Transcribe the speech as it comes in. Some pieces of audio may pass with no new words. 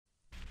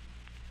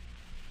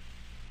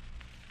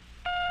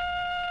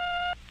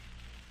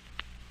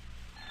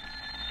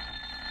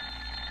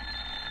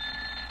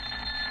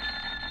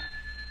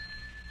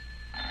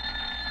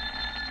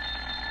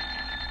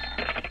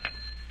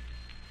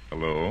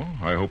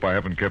I hope I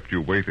haven't kept you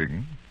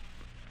waiting.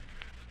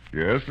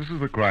 Yes, this is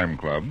the Crime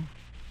Club.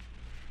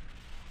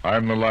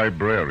 I'm the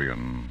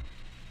librarian.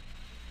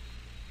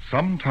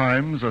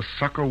 Sometimes a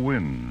sucker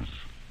wins.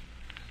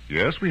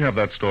 Yes, we have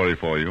that story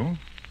for you.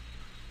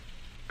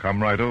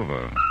 Come right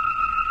over.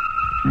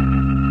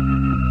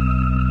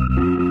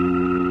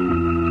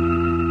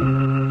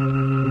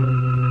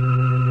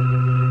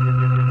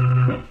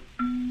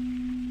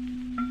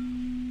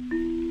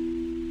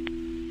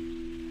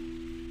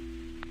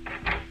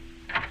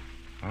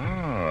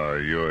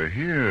 You're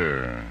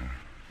here.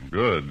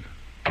 Good.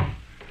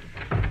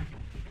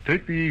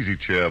 Take the easy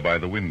chair by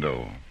the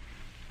window.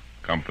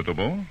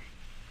 Comfortable?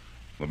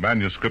 The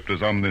manuscript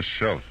is on this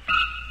shelf.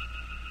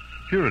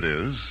 Here it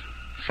is.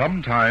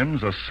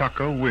 Sometimes a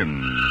sucker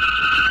wins.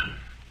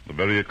 The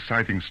very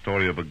exciting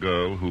story of a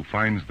girl who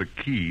finds the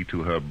key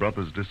to her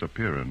brother's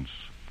disappearance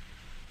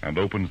and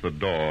opens the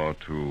door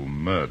to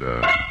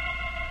murder.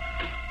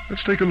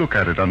 Let's take a look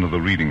at it under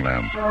the reading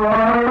lamp.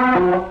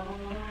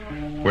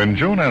 When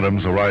Joan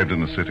Adams arrived in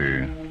the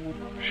city,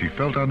 she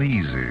felt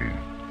uneasy,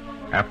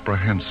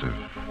 apprehensive.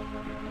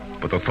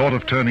 But the thought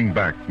of turning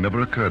back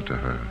never occurred to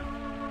her.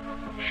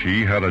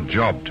 She had a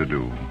job to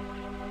do,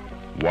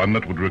 one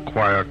that would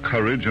require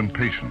courage and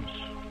patience.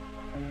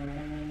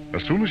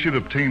 As soon as she'd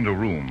obtained a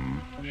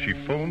room, she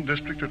phoned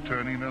District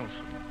Attorney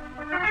Nelson.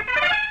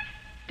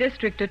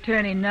 District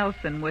Attorney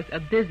Nelson was a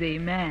busy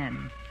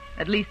man.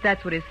 At least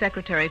that's what his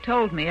secretary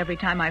told me every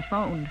time I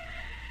phoned.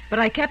 But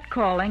I kept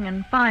calling,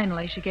 and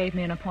finally she gave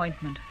me an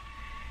appointment.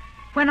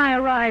 When I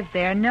arrived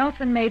there,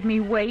 Nelson made me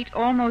wait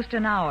almost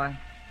an hour.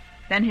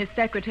 Then his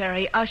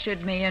secretary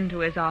ushered me into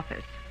his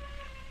office.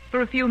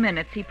 For a few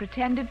minutes, he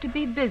pretended to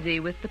be busy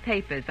with the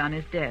papers on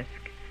his desk.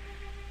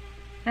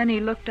 Then he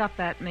looked up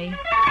at me.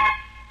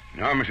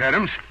 Now, Miss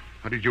Adams,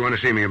 what did you want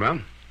to see me about?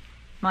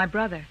 My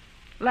brother,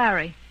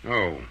 Larry.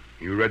 Oh,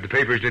 you read the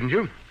papers, didn't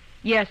you?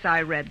 Yes,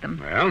 I read them.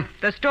 Well?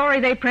 The story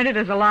they printed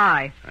is a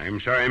lie.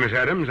 I'm sorry, Miss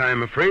Adams.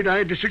 I'm afraid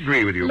I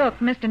disagree with you. Look,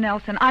 Mr.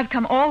 Nelson, I've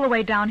come all the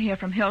way down here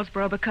from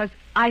Hillsborough because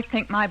I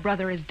think my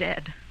brother is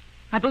dead.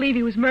 I believe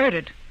he was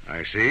murdered.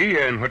 I see.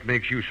 And what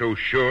makes you so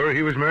sure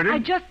he was murdered? I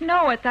just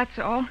know it, that's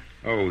all.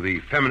 Oh, the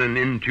feminine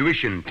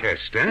intuition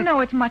test, eh?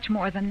 No, it's much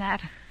more than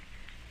that.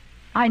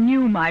 I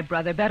knew my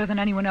brother better than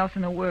anyone else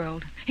in the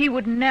world. He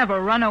would never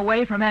run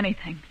away from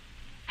anything.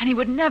 And he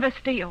would never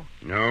steal.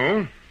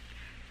 No?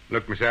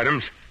 Look, Miss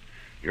Adams,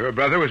 your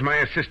brother was my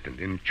assistant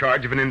in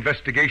charge of an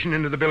investigation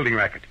into the building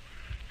racket.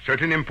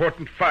 Certain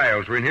important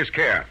files were in his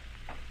care.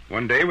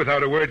 One day,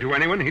 without a word to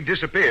anyone, he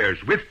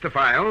disappears with the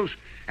files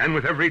and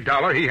with every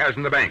dollar he has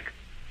in the bank.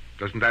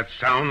 Doesn't that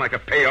sound like a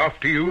payoff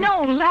to you?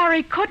 No,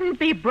 Larry couldn't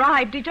be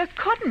bribed. He just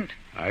couldn't.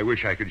 I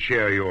wish I could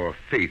share your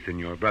faith in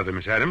your brother,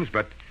 Miss Adams,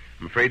 but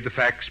I'm afraid the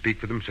facts speak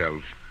for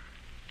themselves.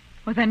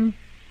 Well, then,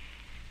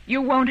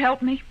 you won't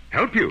help me?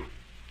 Help you?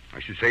 I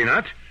should say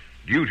not.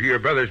 Due to your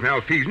brother's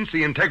malfeasance,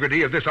 the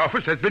integrity of this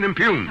office has been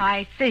impugned.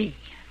 I see.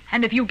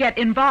 And if you get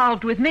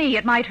involved with me,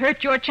 it might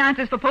hurt your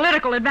chances for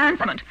political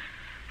advancement.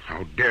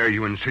 How dare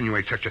you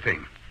insinuate such a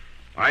thing?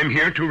 I'm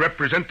here to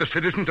represent the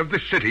citizens of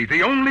this city.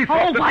 The only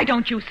thought why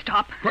don't you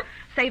stop? What?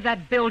 Save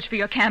that bilge for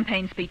your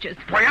campaign speeches.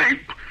 Why,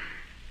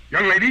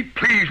 Young lady,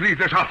 please leave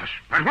this office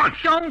at once.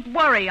 Don't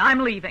worry, I'm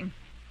leaving.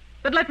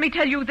 But let me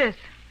tell you this.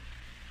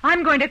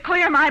 I'm going to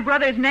clear my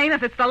brother's name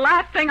if it's the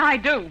last thing I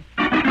do.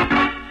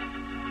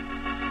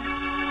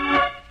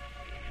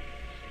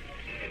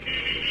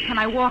 When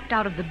I walked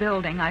out of the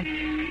building, I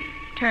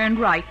turned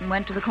right and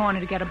went to the corner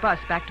to get a bus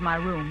back to my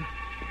room.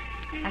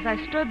 As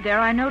I stood there,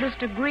 I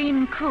noticed a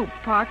green coupe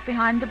parked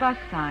behind the bus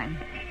sign.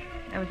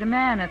 There was a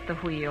man at the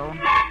wheel.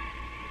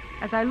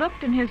 As I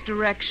looked in his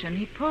direction,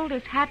 he pulled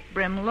his hat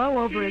brim low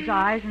over his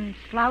eyes and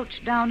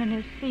slouched down in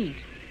his seat.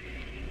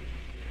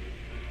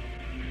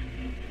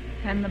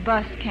 Then the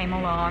bus came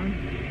along.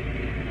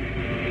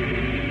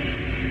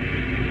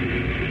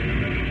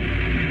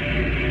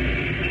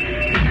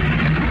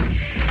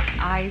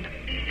 I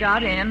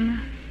got in,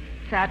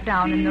 sat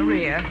down in the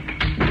rear.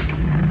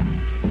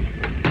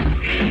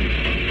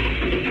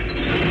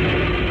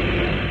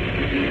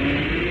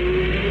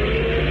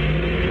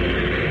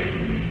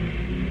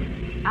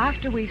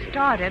 After we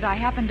started, I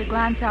happened to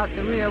glance out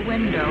the rear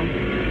window.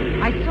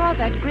 I saw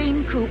that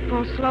green coupe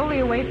pull slowly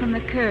away from the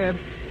curb.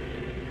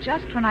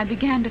 Just when I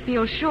began to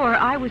feel sure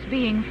I was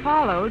being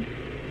followed,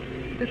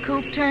 the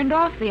coupe turned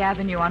off the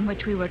avenue on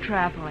which we were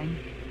traveling.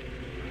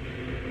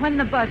 When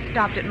the bus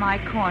stopped at my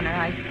corner,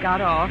 I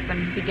got off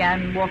and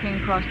began walking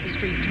across the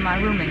street to my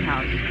rooming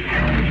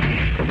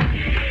house.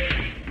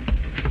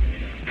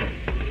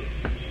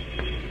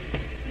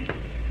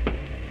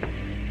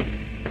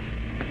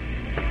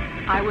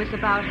 I was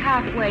about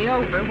halfway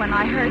over when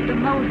I heard the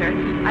motor.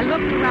 I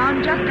looked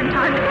around just in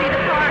time to see the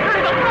car.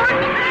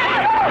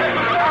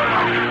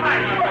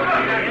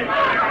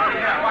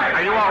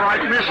 Are you all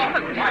right, miss?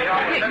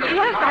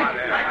 Yes,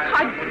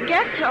 I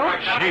guess so.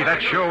 Gee,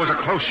 that sure was a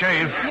close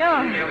shave.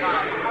 Yeah,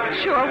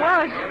 sure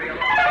was.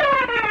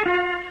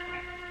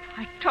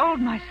 I told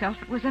myself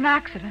it was an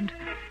accident.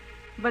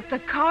 But the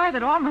car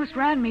that almost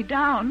ran me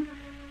down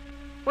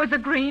was a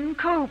green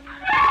coupe.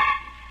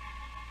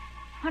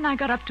 When I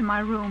got up to my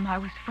room, I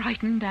was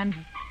frightened and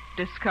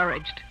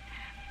discouraged.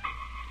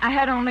 I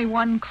had only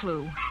one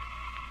clue.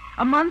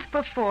 A month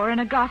before, in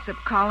a gossip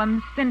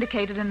column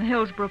syndicated in the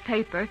Hillsborough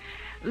paper,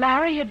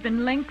 Larry had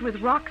been linked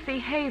with Roxy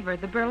Haver,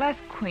 the burlesque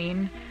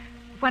queen.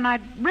 When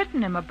I'd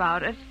written him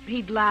about it,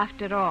 he'd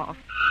laughed it off.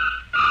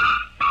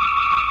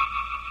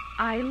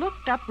 I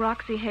looked up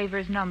Roxy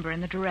Haver's number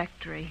in the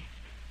directory,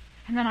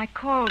 and then I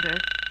called her.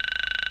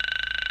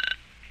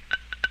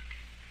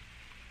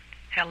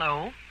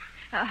 Hello?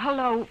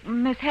 Hello,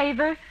 Miss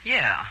Haver?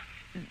 Yeah.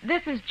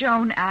 This is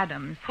Joan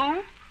Adams.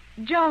 Who?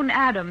 Joan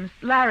Adams,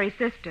 Larry's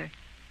sister.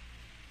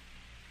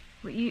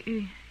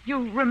 You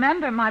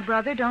remember my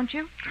brother, don't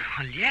you?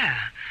 Well, yeah.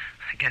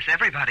 I guess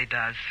everybody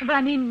does. But,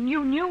 I mean,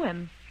 you knew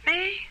him.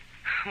 Me?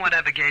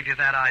 Whatever gave you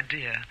that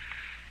idea?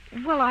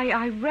 Well,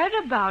 I read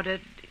about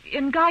it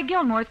in Guy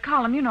Gilmore's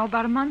column,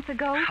 about a month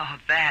ago. Oh,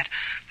 that.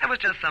 That was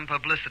just some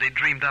publicity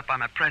dreamed up by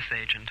my press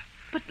agent.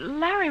 But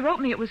Larry wrote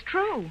me it was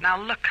true.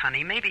 Now, look,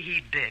 honey, maybe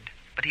he did,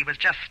 but he was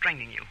just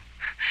stringing you.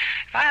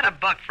 If I had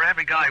 $1 for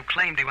every guy who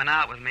claimed he went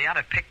out with me, I'd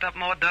have picked up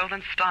more dough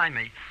than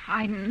Stymie.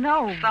 I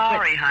know,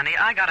 Sorry, honey,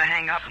 I gotta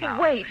hang up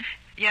now. Wait.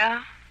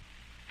 Yeah?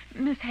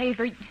 Miss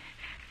Haver,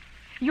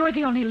 you're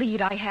the only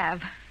lead I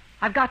have.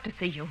 I've got to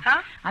see you.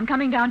 Huh? I'm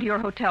coming down to your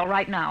hotel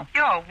right now.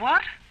 You're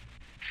what?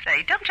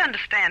 Say, don't you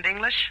understand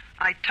English?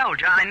 I told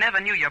you I never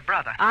knew your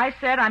brother. I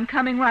said I'm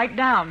coming right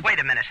down. Wait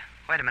a minute,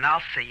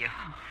 I'll see you.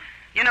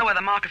 You know where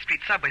the Market Street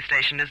subway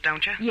station is,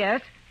 don't you?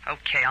 Yes.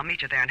 Okay, I'll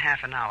meet you there in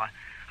half an hour.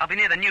 I'll be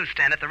near the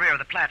newsstand at the rear of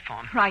the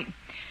platform. Right.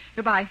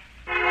 Goodbye.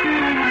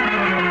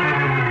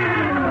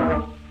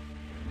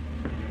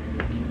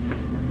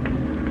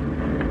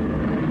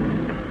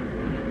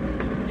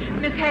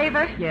 Miss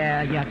Haver?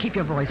 Yeah, keep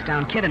your voice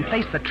down, kid, and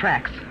face the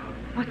tracks.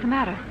 What's the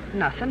matter?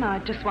 Nothing. I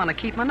just want to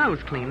keep my nose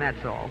clean,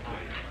 that's all.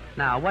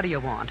 Now, what do you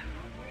want?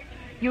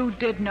 You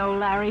did know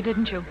Larry,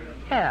 didn't you?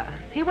 Yeah,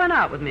 he went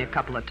out with me a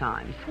couple of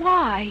times.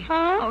 Why?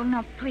 Huh? Oh,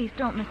 no, please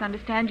don't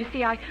misunderstand. You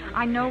see,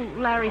 I know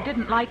Larry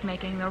didn't like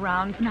making the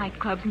rounds,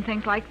 nightclubs and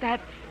things like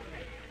that.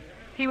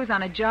 He was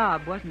on a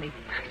job, wasn't he?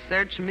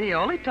 Search me.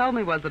 All he told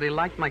me was that he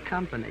liked my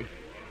company.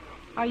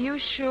 Are you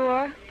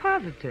sure?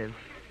 Positive.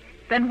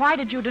 Then why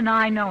did you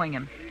deny knowing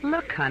him?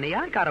 Look, honey,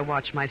 I gotta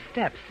watch my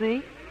steps,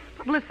 see?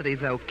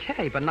 Publicity's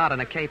okay, but not in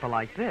a caper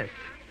like this.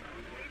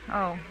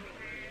 Oh.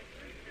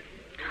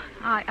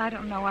 I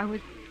don't know. I was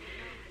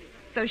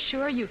so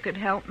sure you could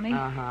help me.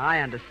 I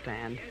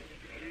understand.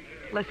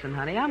 Listen,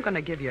 honey, I'm going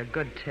to give you a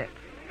good tip.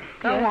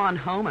 Go Yes? on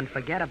home and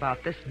forget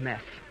about this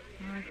mess.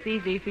 Well, it's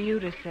easy for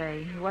you to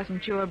say. He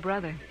wasn't your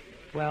brother.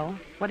 Well,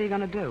 what are you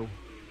going to do?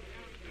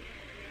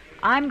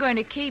 I'm going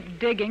to keep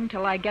digging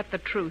till I get the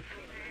truth.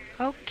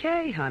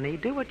 Okay, honey,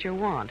 do what you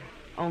want.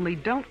 Only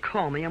don't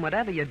call me, and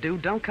whatever you do,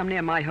 don't come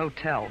near my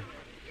hotel.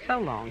 So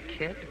long,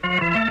 kid.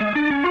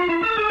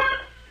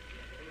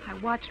 I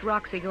watched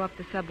Roxy go up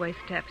the subway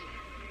steps.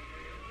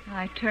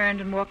 I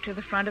turned and walked to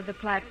the front of the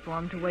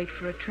platform to wait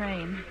for a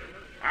train.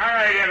 All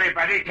right,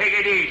 everybody, take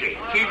it easy.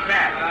 Keep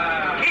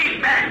back.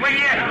 Keep back, will you?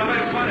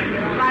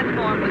 The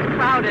platform was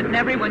crowded and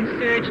everyone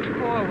surged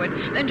forward.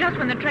 Then just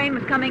when the train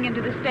was coming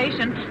into the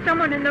station,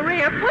 someone in the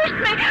rear pushed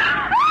me.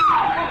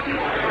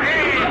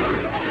 Hey,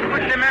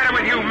 what's the matter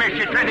with you, miss?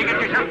 You trying to get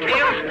you some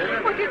tails?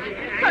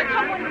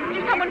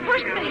 Oh, someone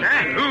pushed me.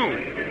 Huh?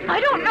 Who? I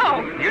don't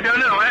know. You don't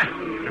know, huh?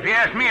 If you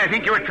ask me, I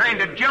think you were trying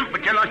to jump,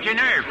 but you lost your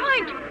nerve.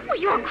 Frank, well,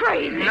 you're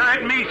crazy.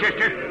 Not me,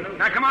 sister.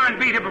 Now, come on,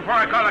 beat it before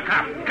I call the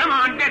cop. Come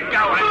on, get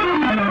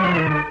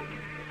going.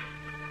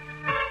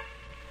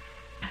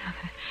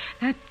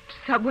 That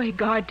subway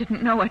guard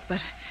didn't know it,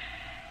 but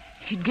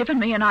he'd given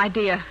me an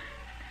idea.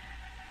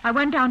 I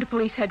went down to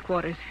police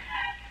headquarters.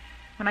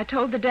 When I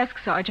told the desk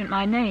sergeant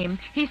my name,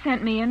 he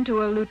sent me in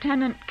to a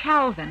Lieutenant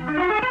Calvin.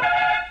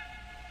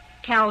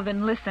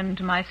 Calvin listened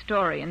to my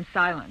story in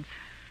silence.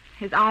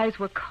 His eyes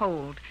were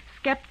cold,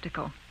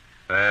 skeptical.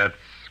 That's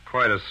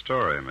quite a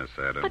story, Miss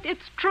Adams. But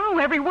it's true,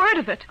 every word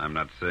of it. I'm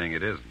not saying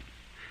it isn't.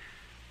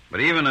 But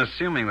even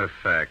assuming the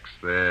facts,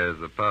 there's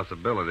the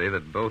possibility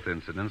that both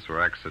incidents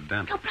were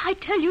accidental. No, but I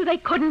tell you, they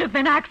couldn't have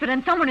been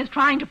accidents. Someone is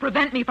trying to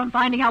prevent me from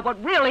finding out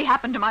what really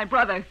happened to my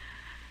brother.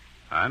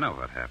 I know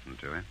what happened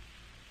to him.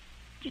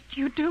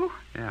 You do?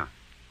 Yeah.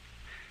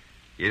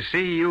 You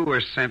see, you were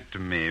sent to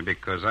me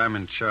because I'm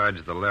in charge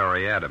of the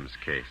Larry Adams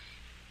case.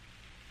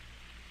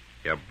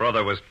 Your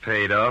brother was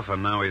paid off,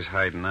 and now he's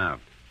hiding out.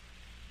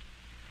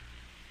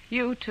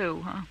 You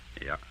too, huh?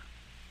 Yeah,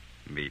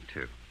 me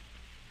too.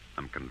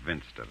 I'm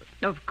convinced of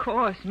it. Of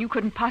course. You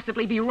couldn't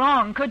possibly be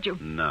wrong, could you?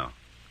 No.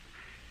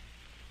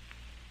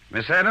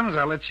 Miss Adams,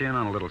 I'll let you in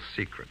on a little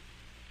secret.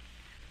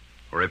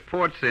 A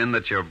report's in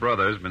that your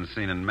brother's been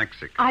seen in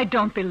Mexico. I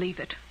don't believe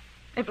it.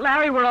 If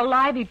Larry were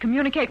alive, he'd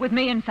communicate with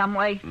me in some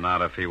way.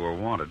 Not if he were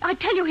wanted. I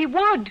tell you, he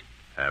would.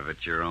 Have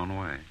it your own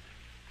way.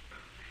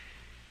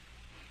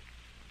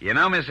 You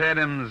know, Miss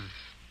Adams,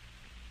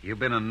 you've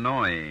been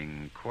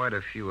annoying quite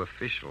a few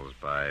officials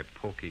by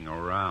poking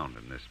around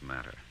in this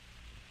matter.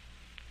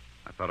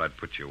 I thought I'd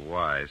put you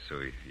wise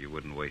so you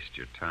wouldn't waste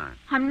your time.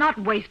 I'm not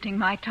wasting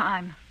my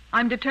time.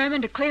 I'm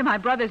determined to clear my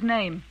brother's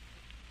name.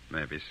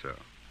 Maybe so.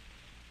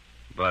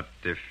 But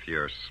if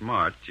you're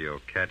smart,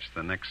 you'll catch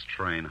the next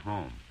train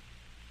home.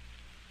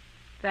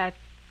 That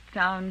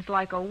sounds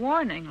like a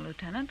warning,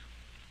 Lieutenant.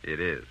 It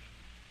is.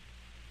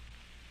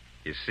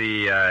 You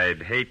see,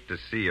 I'd hate to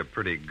see a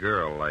pretty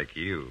girl like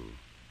you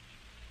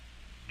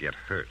get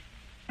hurt.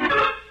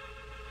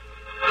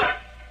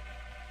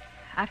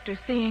 After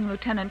seeing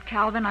Lieutenant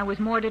Calvin, I was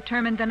more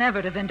determined than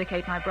ever to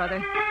vindicate my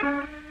brother.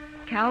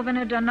 Calvin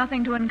had done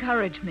nothing to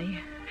encourage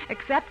me,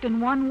 except in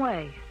one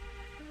way.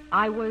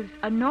 I was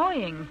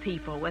annoying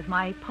people with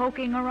my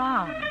poking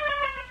around.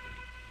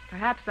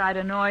 Perhaps I'd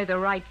annoy the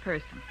right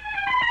person.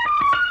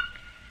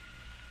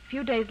 A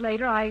few days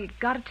later, I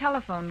got a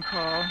telephone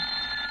call.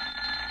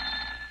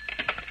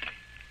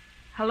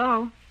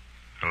 Hello?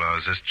 Hello,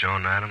 is this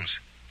Joan Adams?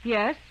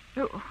 Yes?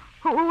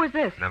 Who is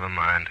this? Never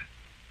mind.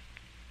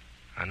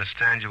 I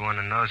understand you want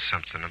to know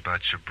something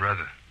about your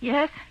brother.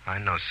 Yes? I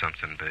know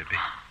something, baby.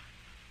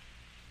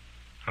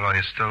 Hello,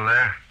 you still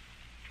there?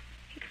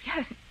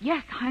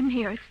 Yes, I'm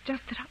here. It's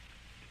just that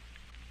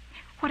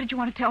What did you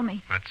want to tell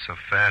me? Not so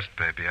fast,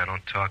 baby. I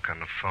don't talk on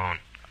the phone.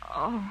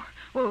 Oh,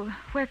 well,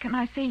 where can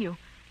I see you?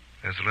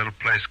 There's a little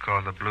place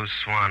called the Blue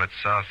Swan at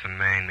South and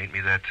Main. Meet me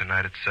there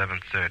tonight at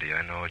 7:30.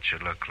 I know what you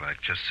look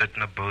like. Just sit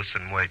in a booth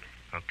and wait,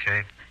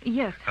 okay?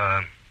 Yes.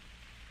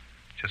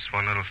 Just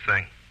one little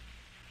thing.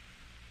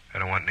 I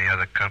don't want any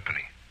other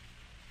company.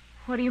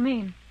 What do you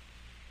mean?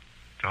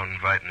 Don't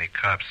invite any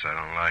cops. I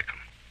don't like them.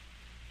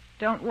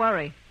 Don't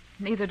worry.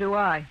 Neither do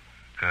I.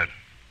 Good.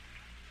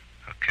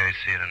 Okay,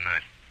 see you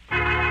tonight.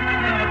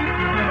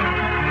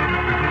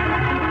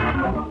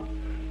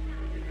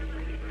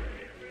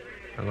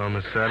 Hello,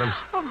 Miss Adams.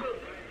 Oh.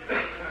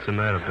 What's the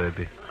matter,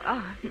 baby?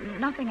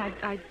 Nothing.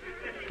 I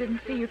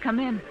didn't see you come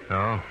in.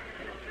 Oh?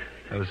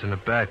 I was in the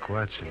back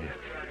watching you.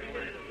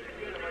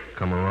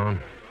 Come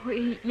alone?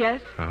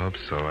 Yes. I hope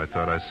so. I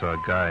thought I saw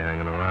a guy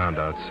hanging around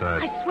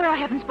outside. I swear I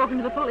haven't spoken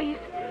to the police.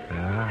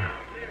 Yeah?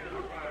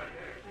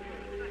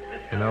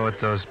 You know, with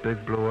those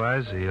big blue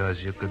eyes of yours,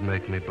 you could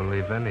make me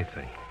believe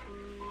anything.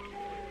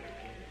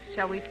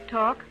 Shall we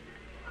talk?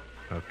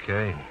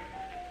 Okay.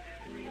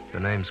 The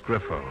name's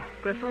Griffo.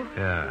 Griffo?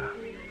 Yeah.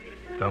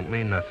 Don't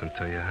mean nothing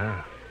to you,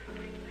 huh?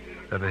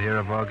 Ever hear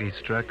of Augie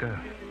Strecker?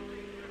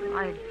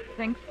 I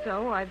think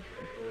so. I've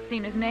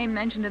seen his name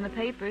mentioned in the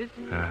papers.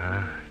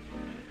 Uh-huh.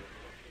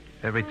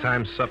 Every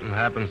time something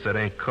happens that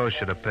ain't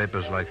kosher, the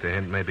papers like to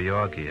hint maybe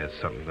Augie has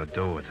something to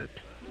do with it.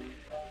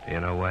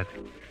 You know what?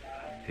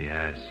 He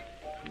has.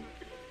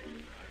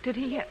 Did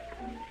he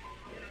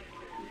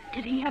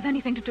have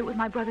anything to do with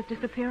my brother's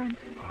disappearance?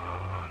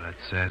 Oh,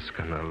 that's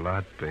asking a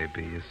lot,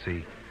 baby. You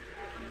see,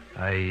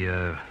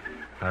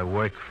 I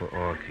work for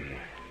Augie.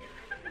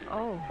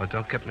 Oh. But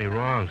don't get me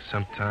wrong.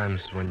 Sometimes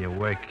when you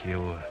work,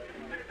 you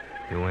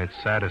ain't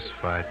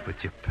satisfied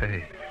with your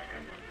pay.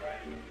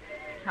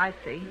 I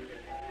see.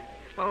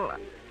 Well,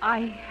 I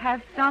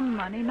have some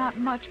money, not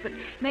much, but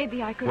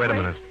maybe I could... Wait a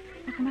minute.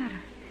 What's the matter?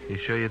 You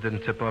sure you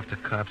didn't tip off the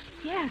cops?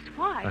 Yes,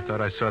 why? I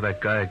thought I saw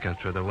that guy again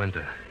through the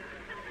window.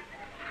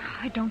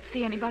 I don't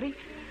see anybody.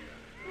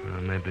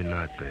 Well, maybe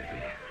not,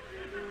 baby.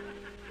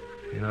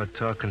 You know,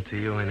 talking to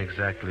you ain't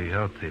exactly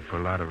healthy for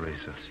a lot of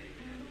reasons.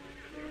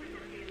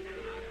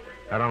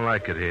 I don't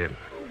like it here.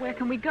 Where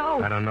can we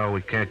go? I don't know.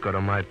 We can't go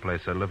to my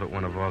place. I live at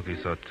one of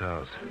Augie's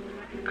hotels.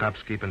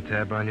 Cops keeping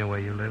tab on you where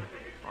you live?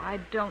 I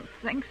don't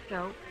think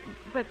so.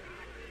 But...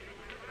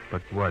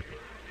 But what?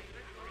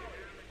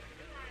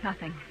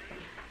 Nothing.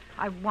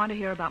 I want to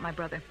hear about my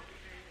brother.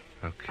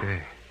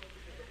 Okay.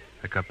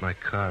 I got my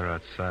car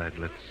outside.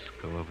 Let's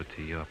go over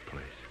to your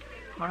place.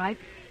 All right.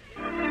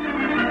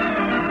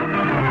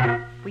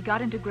 We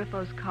got into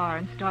Griffo's car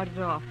and started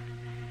off.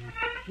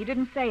 He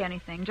didn't say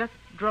anything, just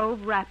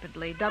drove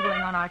rapidly,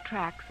 doubling on our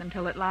tracks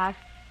until at last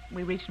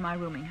we reached my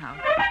rooming house.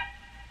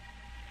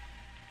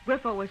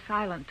 Griffo was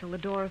silent till the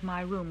door of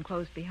my room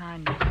closed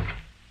behind us.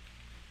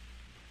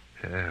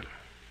 Yeah.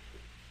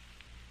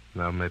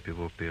 Now maybe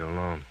we'll be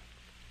alone.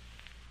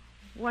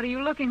 What are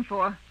you looking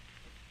for?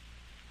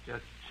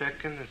 Just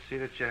checking to see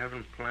that you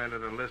haven't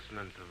planted a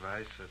listening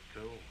device or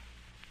two.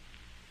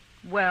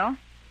 Well?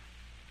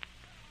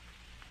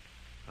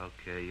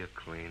 Okay, you're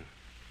clean.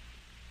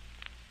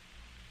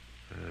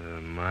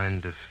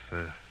 Mind if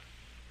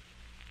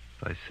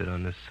I sit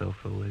on this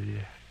sofa with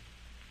you?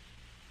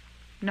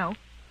 No.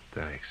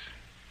 Thanks.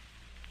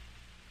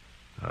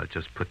 I'll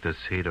just put this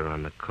heater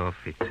on the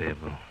coffee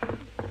table.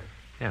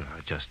 You know,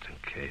 just in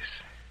case.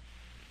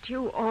 Do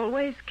you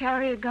always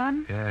carry a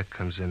gun? Yeah, it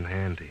comes in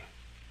handy.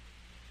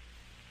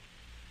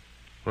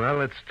 Well,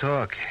 let's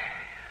talk.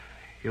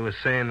 You were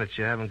saying that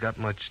you haven't got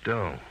much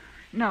dough.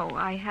 No,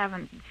 I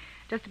haven't.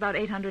 Just about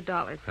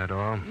 $800. That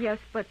all? Yes,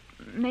 but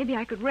maybe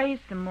I could raise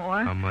some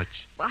more. How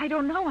much? Well, I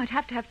don't know. I'd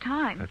have to have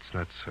time. That's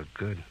not so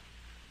good.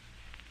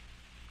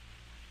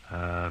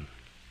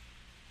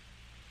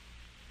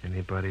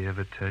 Anybody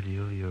ever tell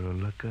you you're a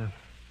looker?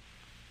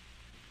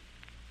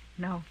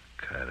 No.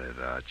 cut it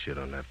out. You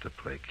don't have to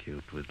play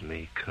cute with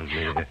me. Come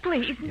here. Oh,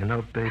 please. You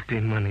know, baby,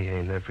 money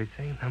ain't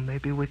everything. Now,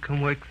 maybe we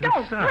can work this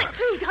Don't, out.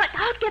 please.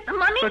 I'll get the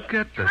money.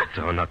 Forget the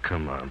dough. Now,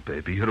 come on,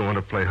 baby. You don't want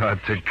to play hard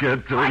to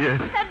get, do you?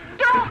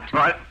 Don't. All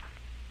right.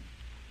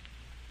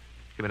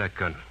 Give me that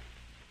gun.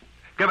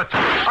 Give it to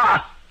me.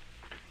 Ah!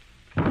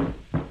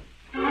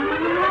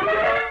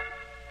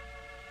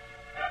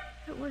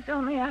 It was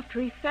only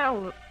after he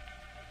fell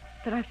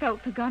that I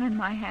felt the gun in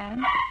my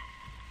hand.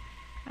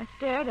 I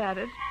stared at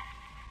it,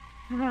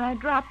 and then I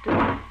dropped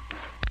it.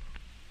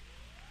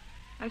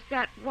 I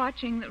sat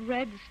watching the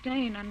red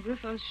stain on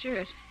Griffo's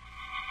shirt.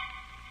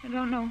 I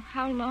don't know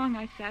how long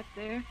I sat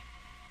there.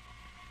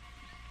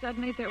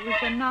 Suddenly there was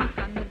a knock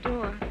on the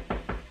door.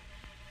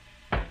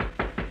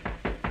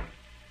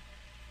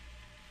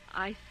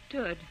 I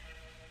stood,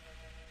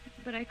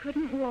 but I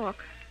couldn't walk.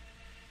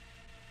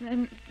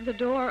 Then the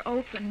door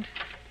opened.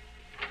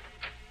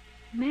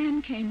 A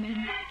man came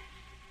in.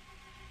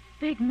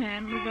 Big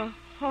man with a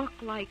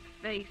hawk-like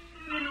face.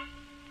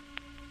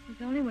 It was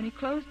only when he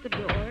closed the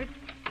door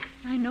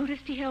I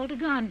noticed he held a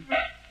gun.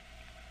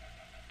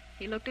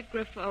 He looked at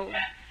Griffo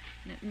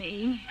and at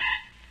me.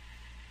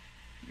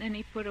 Then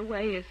he put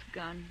away his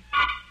gun.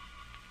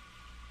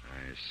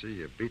 I see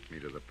you beat me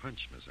to the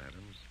punch, Miss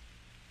Adams.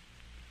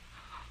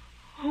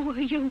 Who are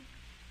you?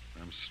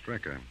 I'm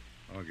Strecker,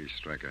 Augie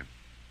Strecker.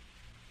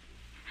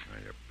 Oh,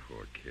 you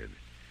poor kid.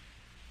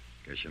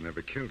 Guess you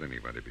never killed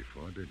anybody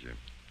before, did you?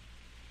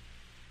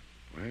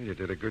 Well, you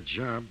did a good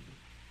job.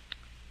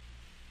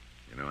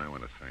 You know, I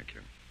want to thank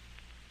you.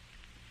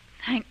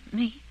 Thank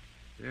me?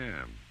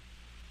 Yeah,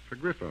 for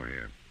Griffo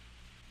here.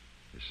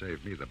 You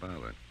saved me the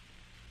bother.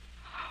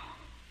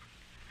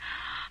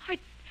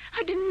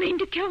 I didn't mean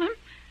to kill him.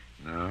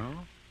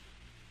 No?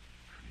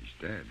 He's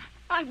dead.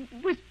 I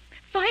was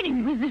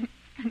fighting with him.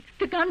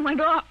 The gun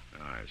went off.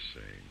 Oh, I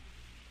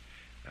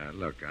see.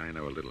 Look, I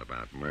know a little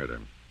about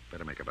murder.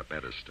 Better make up a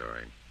better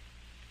story.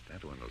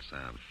 That one will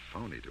sound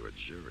phony to a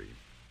jury.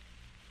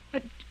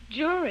 A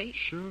jury?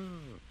 Sure.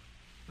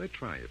 They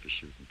try you for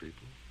shooting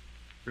people.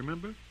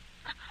 Remember?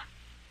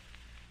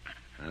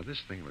 Now,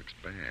 this thing looks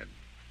bad.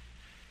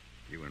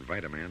 You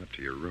invite a man up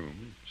to your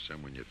room,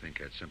 someone you think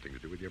had something to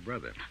do with your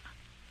brother.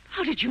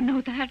 How did you know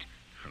that?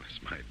 Well,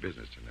 it's my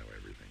business to know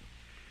everything.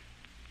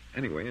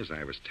 Anyway, as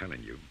I was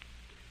telling you,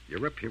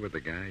 you're up here with a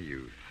guy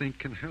you think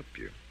can help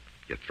you.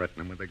 You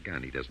threaten him with a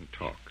gun. He doesn't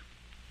talk.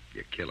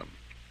 You kill him.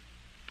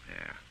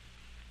 Yeah.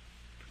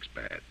 Looks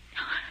bad.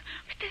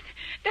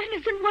 That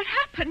isn't what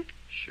happened.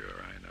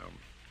 Sure, I know.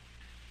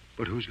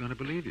 But who's going to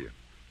believe you?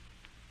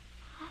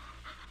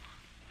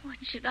 What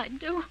should I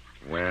do?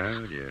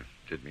 Well, you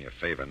did me a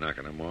favor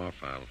knocking him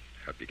off. I'll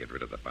help you get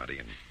rid of the body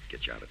and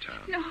get you out of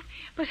town. No,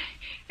 but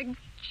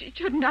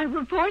shouldn't I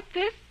report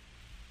this?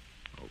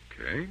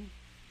 Okay.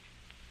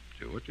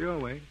 Do it your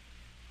way.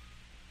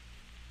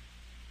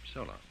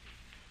 So long.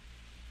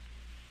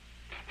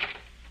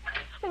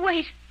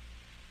 Wait.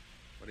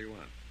 What do you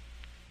want?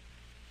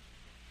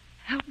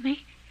 Help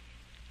me.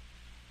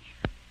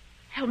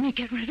 Help me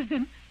get rid of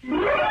him.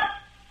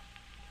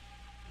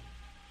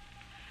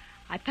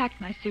 I packed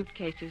my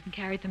suitcases and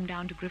carried them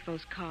down to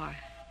Griffo's car.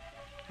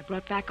 I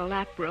brought back a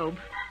lap robe.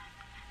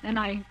 Then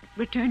I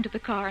returned to the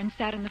car and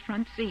sat in the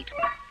front seat.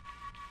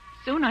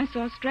 Soon I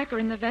saw Strecker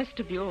in the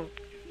vestibule,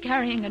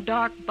 carrying a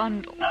dark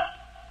bundle.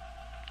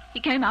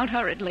 He came out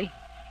hurriedly,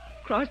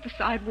 crossed the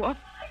sidewalk,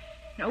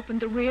 and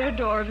opened the rear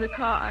door of the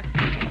car.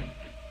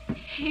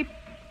 He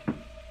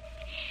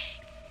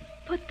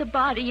put the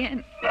body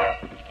in.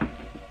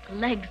 The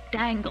legs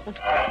dangled.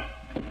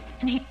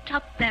 And he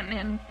tucked them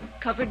in,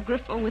 covered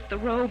Griffo with the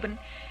robe, and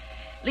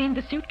leaned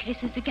the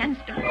suitcases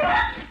against him.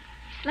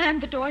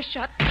 Slammed the door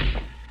shut,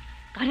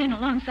 got in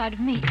alongside of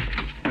me.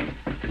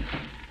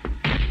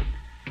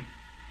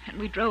 And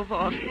we drove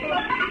off. You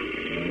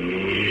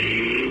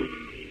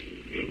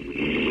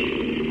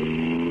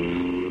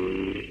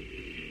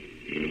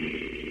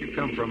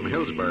come from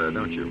Hillsborough,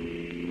 don't you?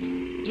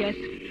 Yes.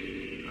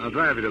 I'll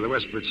drive you to the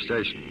Westbridge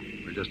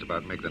station. We'll just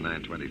about make the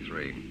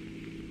 923.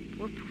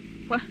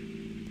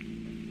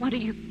 What are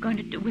you going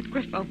to do with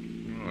Griffo?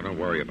 Oh, don't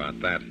worry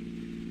about that.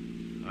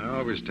 I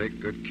always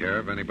take good care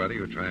of anybody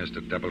who tries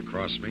to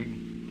double-cross me.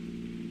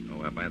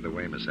 Oh, by the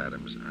way, Miss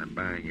Adams, I'm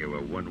buying you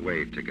a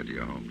one-way ticket to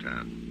your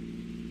hometown.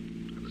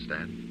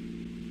 Understand?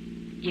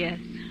 Yes.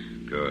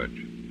 Good.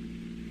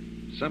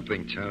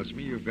 Something tells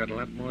me you've got a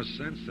lot more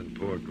sense than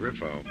poor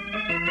Griffo.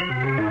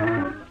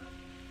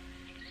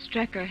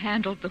 Strecker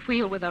handled the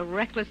wheel with a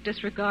reckless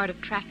disregard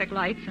of traffic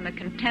lights and a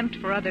contempt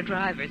for other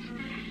drivers.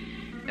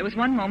 There was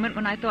one moment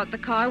when I thought the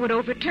car would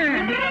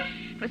overturn.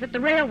 It was at the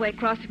railway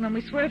crossing when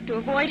we swerved to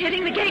avoid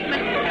hitting the gateman.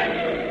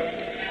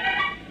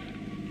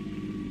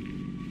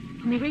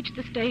 When we reached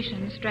the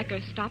station,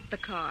 Strecker stopped the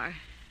car,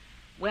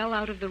 well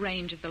out of the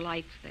range of the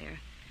lights there.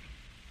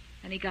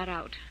 And he got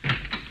out.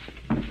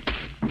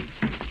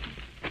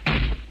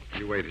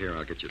 You wait here.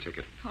 I'll get your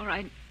ticket. All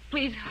right.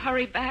 Please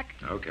hurry back.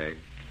 Okay.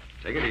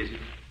 Take it easy.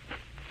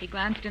 He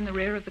glanced in the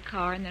rear of the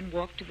car and then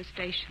walked to the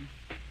station.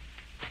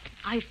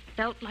 I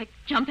felt like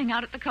jumping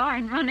out of the car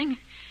and running.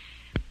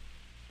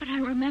 But I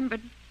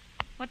remembered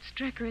what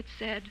Strecker had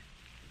said.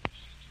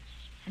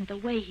 And the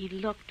way he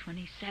looked when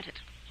he said it.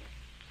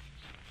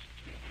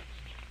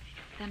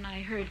 Then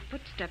I heard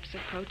footsteps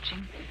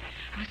approaching.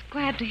 I was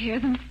glad to hear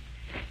them.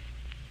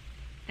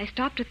 They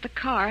stopped at the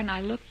car, and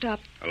I looked up.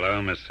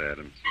 Hello, Miss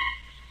Adams.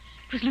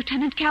 It was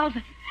Lieutenant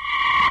Calvin.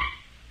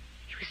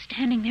 He was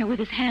standing there with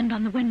his hand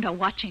on the window,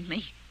 watching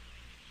me.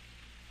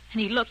 And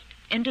he looked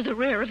into the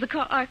rear of the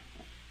car.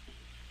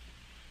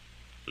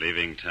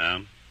 Leaving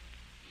town?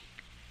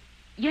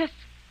 Yes,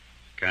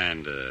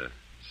 Kind of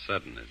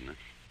sudden, isn't it?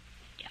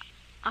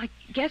 I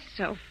guess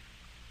so.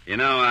 You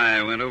know,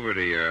 I went over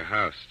to your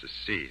house to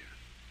see you.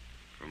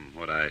 From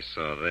what I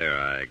saw there,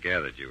 I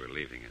gathered you were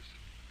leaving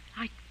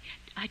us.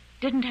 I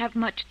didn't have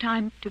much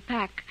time to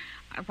pack.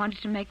 I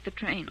wanted to make the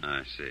train.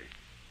 I see.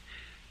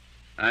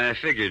 I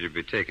figured you'd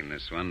be taking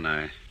this one.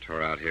 I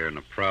tore out here in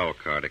a prowl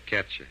car to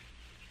catch you.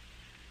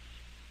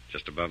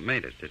 Just about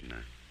made it, didn't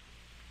I?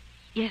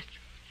 Yes.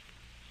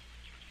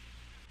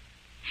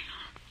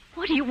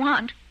 What do you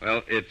want?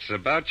 Well, it's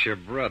about your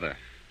brother.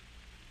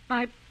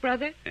 My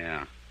brother?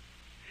 Yeah.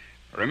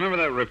 Remember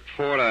that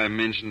report I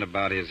mentioned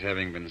about his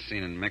having been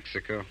seen in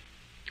Mexico?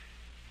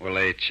 Well,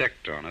 they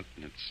checked on it,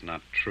 and it's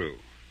not true.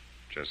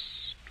 Just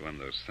one of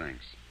those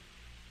things.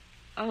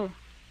 Oh.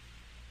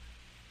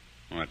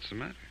 What's the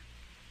matter?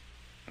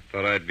 I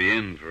thought I'd be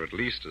in for at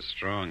least as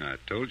strong I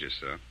told you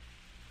so.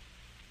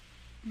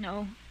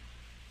 No.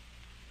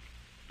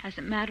 As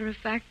a matter of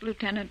fact,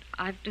 Lieutenant,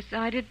 I've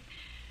decided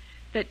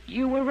that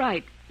you were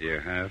right. You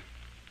have?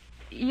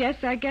 Yes,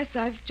 I guess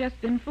I've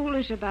just been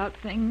foolish about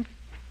things.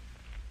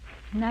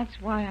 And that's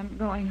why I'm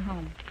going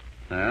home.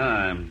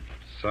 I'm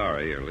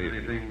sorry you're leaving.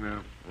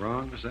 Anything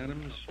wrong, Miss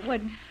Adams?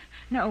 What?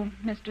 No,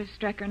 Mr.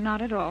 Strecker,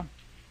 not at all.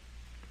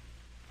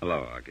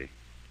 Hello, Augie.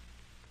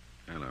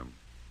 Hello.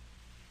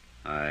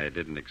 I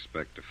didn't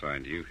expect to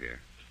find you here.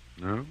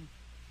 No?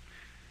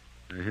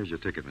 Here's your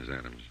ticket, Miss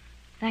Adams.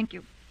 Thank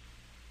you.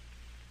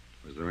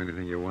 Was there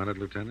anything you wanted,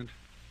 Lieutenant?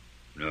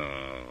 No,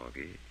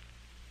 Augie.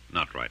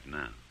 Not right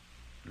now.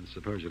 And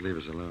suppose you leave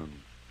us alone.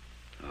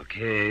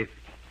 Okay.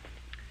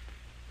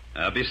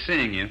 I'll be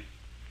seeing you.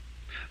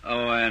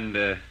 Oh,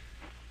 and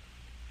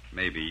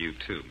maybe you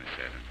too, Miss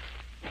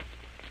Adams.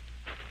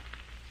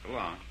 So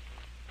long.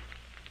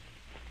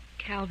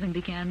 Calvin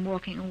began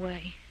walking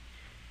away.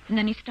 And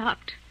then he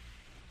stopped.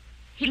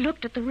 He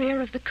looked at the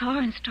rear of the car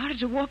and started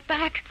to walk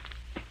back.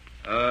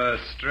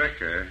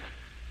 Strecker.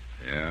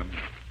 Yeah?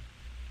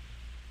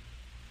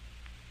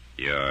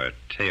 Your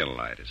tail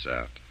light is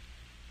out.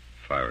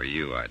 If I were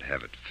you, I'd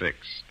have it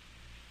fixed.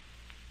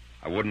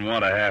 I wouldn't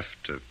want to have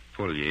to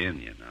pull you in,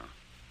 you know.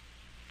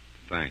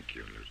 Thank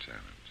you,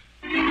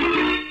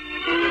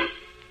 Lieutenant.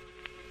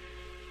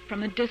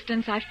 From a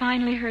distance, I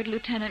finally heard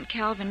Lieutenant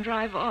Calvin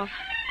drive off.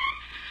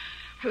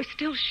 I was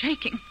still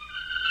shaking.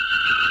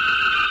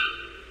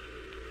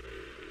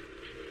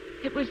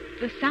 It was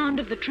the sound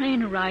of the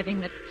train arriving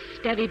that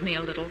steadied me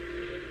a little.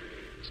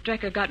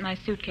 Strecker got my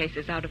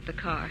suitcases out of the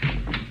car.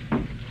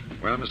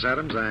 Well, Miss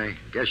Adams, I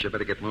guess you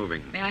better get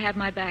moving. May I have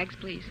my bags,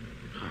 please?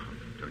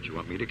 Don't you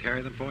want me to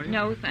carry them for you?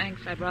 No,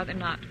 thanks. I'd rather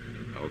not.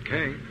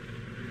 Okay.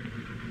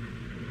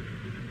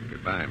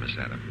 Goodbye, Miss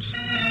Adams.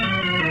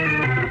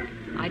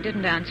 I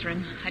didn't answer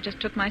him. I just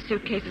took my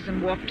suitcases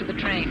and walked to the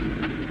train.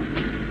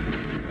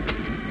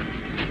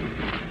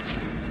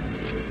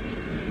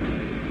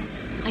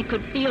 I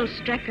could feel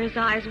Strecker's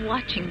eyes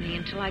watching me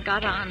until I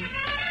got on.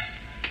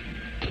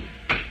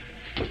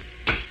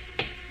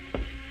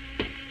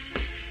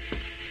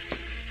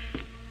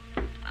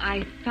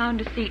 I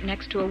found a seat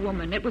next to a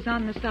woman. It was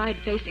on the side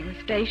facing the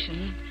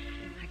station.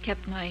 I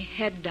kept my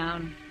head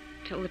down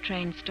till the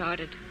train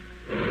started.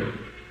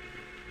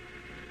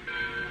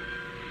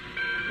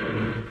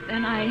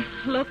 Then I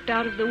looked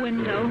out of the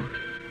window.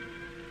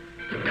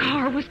 The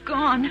car was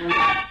gone.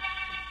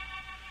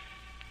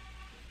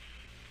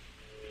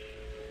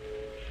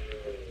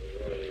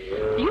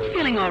 Are you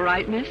feeling all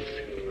right, miss?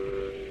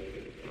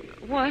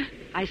 What?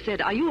 I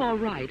said, are you all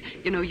right?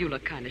 You know, you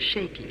look kind of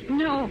shaky.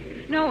 No,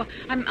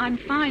 I'm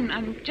fine.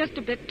 I'm just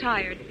a bit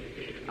tired.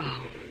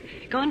 Oh,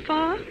 gone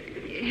far?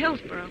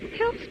 Hillsboro.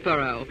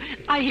 Hillsboro.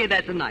 I hear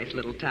that's a nice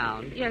little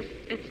town. Yes,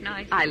 it's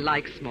nice. I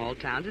like small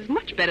towns. It's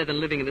much better than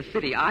living in the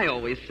city, I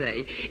always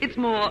say. It's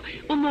more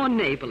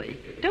neighborly.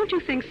 Don't you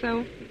think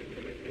so?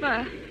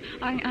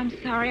 I'm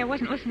sorry, I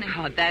wasn't listening.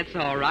 Oh, that's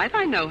all right.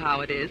 I know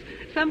how it is.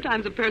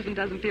 Sometimes a person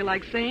doesn't feel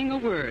like saying a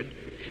word.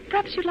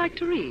 Perhaps you'd like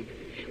to read.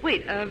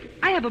 Wait,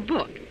 I have a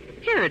book.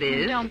 Here it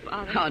is. Don't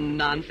bother. Oh,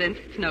 nonsense.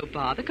 It's no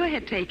bother. Go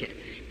ahead, take it.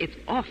 It's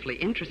awfully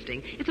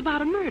interesting. It's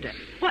about a murder.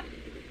 What?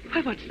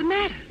 Why, what's the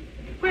matter?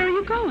 Where are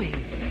you going?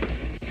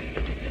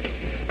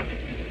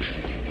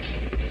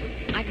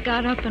 I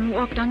got up and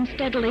walked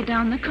unsteadily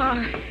down the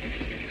car.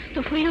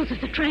 The wheels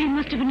of the train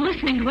must have been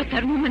listening to what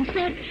that woman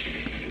said,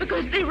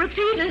 because they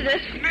repeated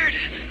it. A murder,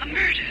 a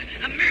murder,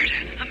 a murder,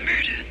 a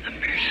murder, a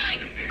murder. I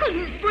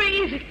couldn't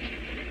breathe.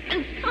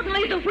 And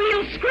suddenly the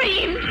wheels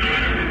screamed.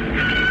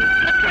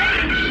 The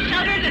train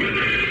shuddered and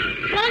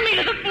flung me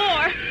to the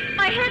floor.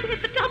 My head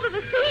hit the top of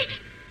the seat.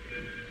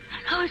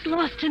 And I was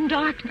lost in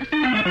darkness.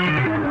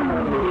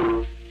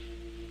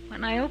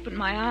 When I opened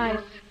my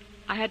eyes,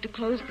 I had to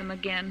close them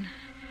again.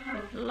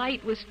 The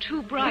light was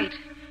too bright,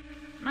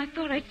 and I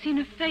thought I'd seen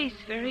a face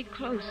very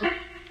close. A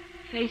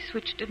face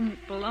which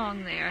didn't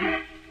belong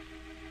there.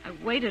 I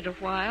waited a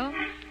while,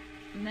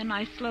 and then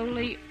I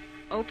slowly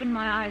opened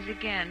my eyes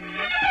again.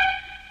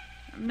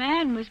 A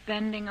man was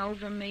bending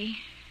over me.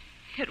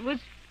 It was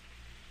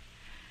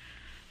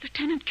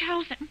Lieutenant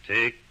Calvin.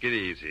 Take it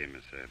easy,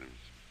 Miss Adams.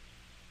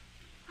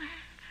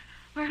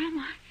 Where am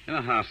I? In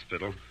a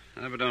hospital.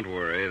 But don't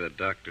worry. The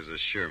doctors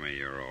assure me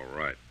you're all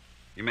right.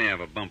 You may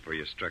have a bump where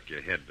you struck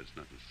your head, but it's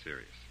nothing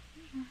serious.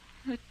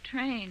 The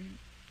train.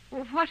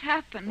 Well, what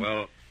happened?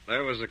 Well,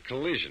 there was a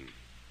collision.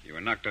 You were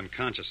knocked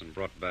unconscious and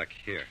brought back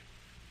here.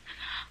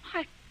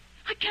 I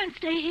can't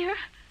stay here.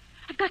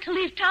 I've got to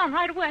leave town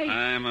right away.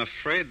 I'm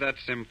afraid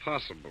that's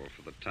impossible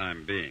for the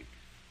time being.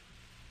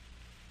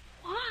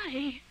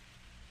 Why?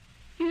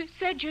 You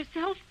said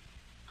yourself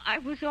I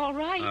was all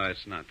right. Oh,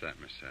 it's not that,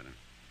 Miss Adams.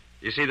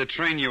 You see, the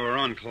train you were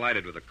on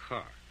collided with a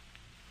car.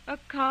 A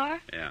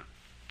car? Yeah.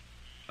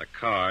 A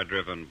car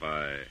driven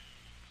by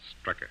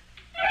Strecker.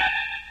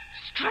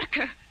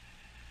 Strecker?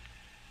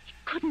 He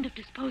couldn't have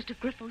disposed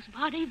of Griffo's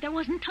body. There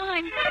wasn't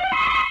time.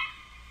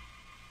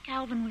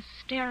 Calvin was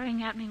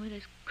staring at me with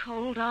his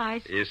cold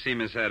eyes. You see,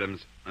 Miss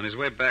Adams, on his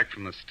way back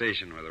from the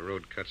station where the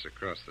road cuts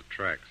across the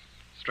tracks,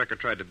 Strecker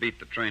tried to beat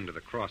the train to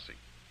the crossing.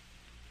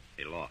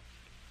 He lost.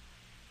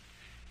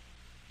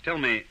 Tell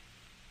me,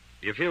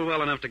 do you feel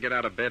well enough to get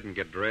out of bed and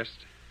get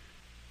dressed?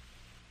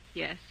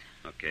 Yes.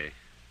 Okay.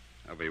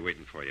 I'll be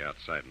waiting for you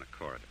outside in the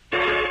corridor.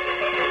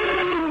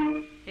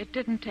 It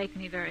didn't take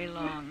me very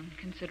long,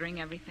 considering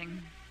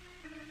everything.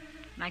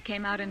 When I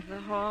came out into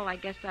the hall, I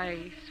guess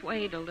I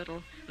swayed a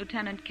little.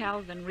 Lieutenant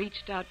Calvin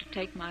reached out to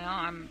take my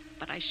arm,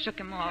 but I shook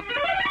him off.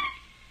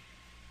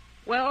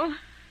 Well,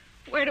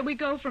 where do we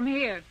go from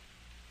here?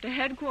 To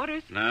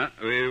headquarters? No,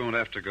 we won't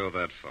have to go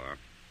that far.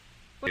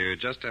 You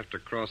just have to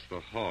cross the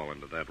hall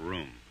into that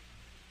room.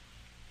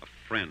 A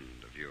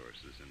friend of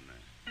yours is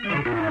in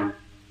there.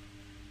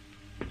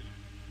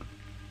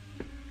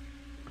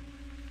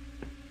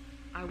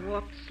 I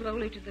walked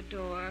slowly to the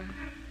door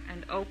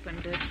and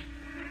opened it.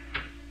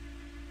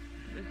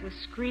 There was a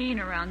screen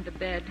around the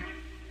bed.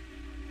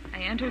 I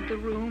entered the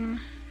room,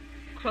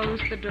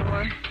 closed the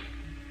door.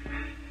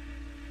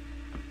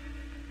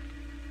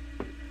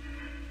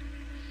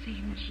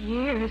 Seemed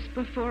years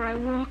before I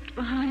walked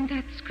behind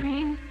that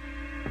screen.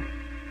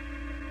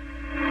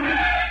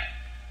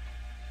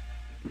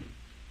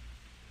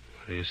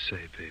 What do you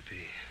say,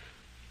 baby?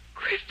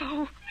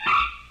 Griffo!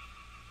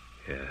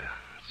 Yeah,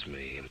 it's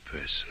me in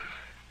person.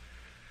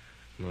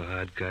 I'm a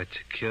hard guy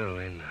to kill,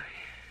 ain't I?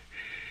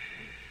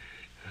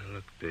 Now,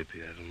 look,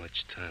 baby, I haven't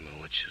much time. I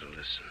want you to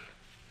listen.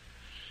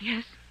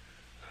 Yes?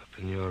 Up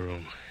in your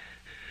room,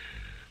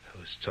 I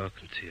was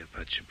talking to you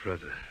about your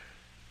brother.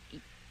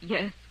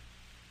 Yes.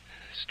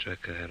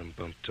 Strecker had him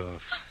bumped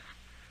off.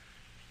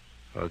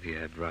 Augie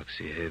had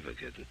Roxy Haver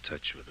get in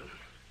touch with him.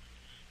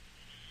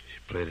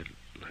 She played it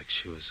like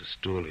she was a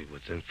stoolie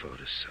with info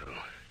to sell.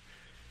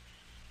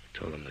 I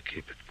told him to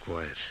keep it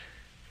quiet.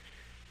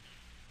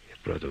 Your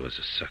brother was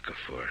a sucker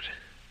for it.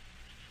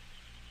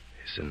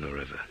 He's in the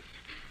river,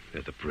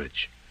 near the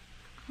bridge.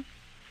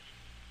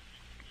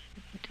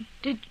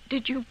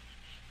 Did you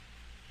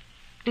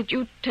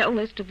tell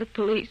this to the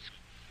police?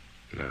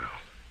 No.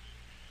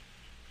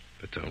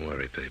 But don't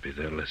worry, baby.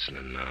 They're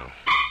listening now.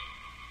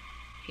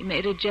 He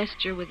made a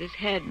gesture with his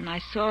head, and I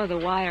saw the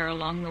wire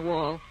along the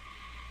wall.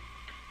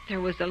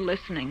 There was a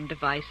listening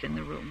device in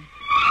the room.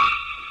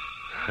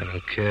 I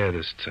don't care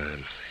this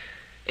time.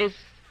 Is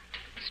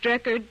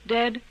Strecker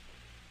dead?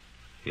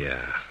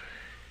 Yeah.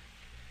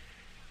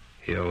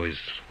 He always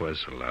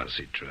was a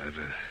lousy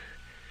driver.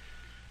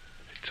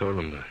 I told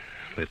him to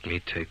let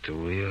me take the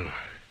wheel.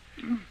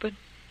 But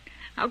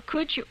how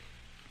could you?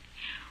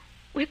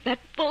 With that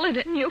bullet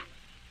in you.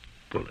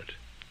 Bullet.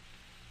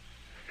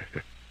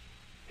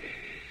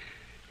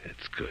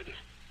 That's good.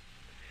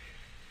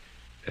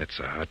 That's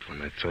a hot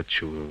one. I thought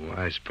you were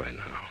wise by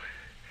now.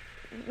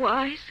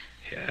 Wise?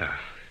 Yeah.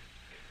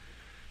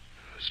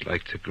 It was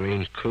like the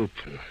green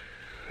coupe and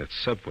that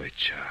subway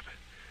job.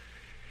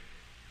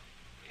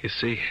 You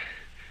see,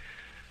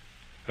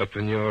 up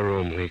in your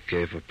room we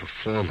gave a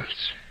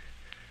performance.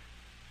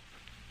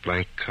 A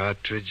blank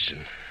cartridge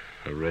and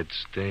a red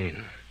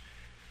stain.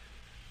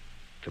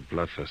 To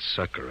bluff a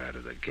sucker out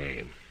of the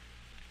game.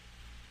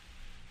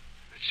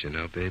 But you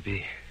know,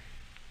 baby,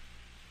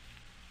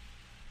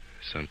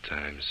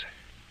 sometimes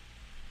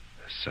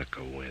a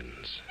sucker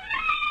wins.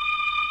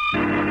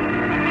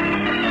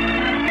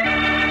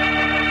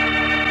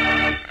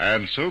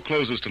 And so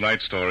closes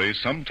tonight's story,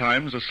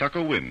 Sometimes a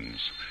Sucker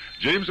Wins.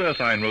 James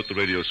Erthine wrote the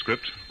radio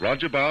script.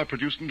 Roger Bauer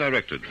produced and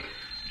directed.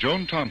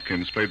 Joan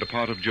Tompkins played the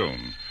part of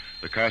Joan.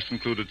 The cast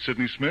included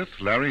Sidney Smith,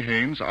 Larry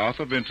Haynes,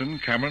 Arthur Vinton,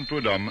 Cameron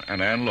Prudhomme,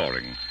 and Anne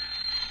Loring.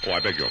 Oh,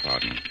 I beg your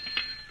pardon.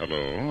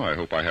 Hello, I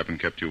hope I haven't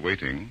kept you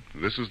waiting.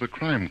 This is the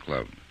Crime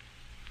Club.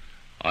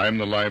 I'm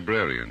the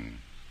librarian.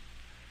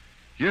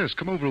 Yes,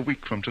 come over a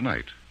week from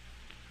tonight.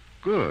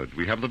 Good.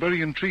 We have the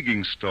very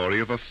intriguing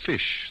story of a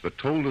fish that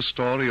told a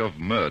story of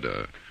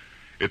murder.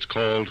 It's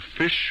called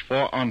Fish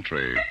for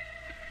Entree.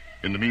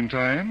 In the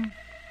meantime,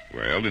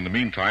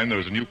 there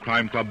is a new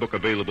Crime Club book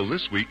available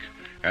this week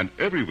and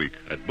every week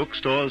at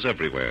bookstores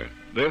everywhere.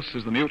 This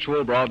is the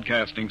Mutual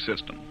Broadcasting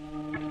System.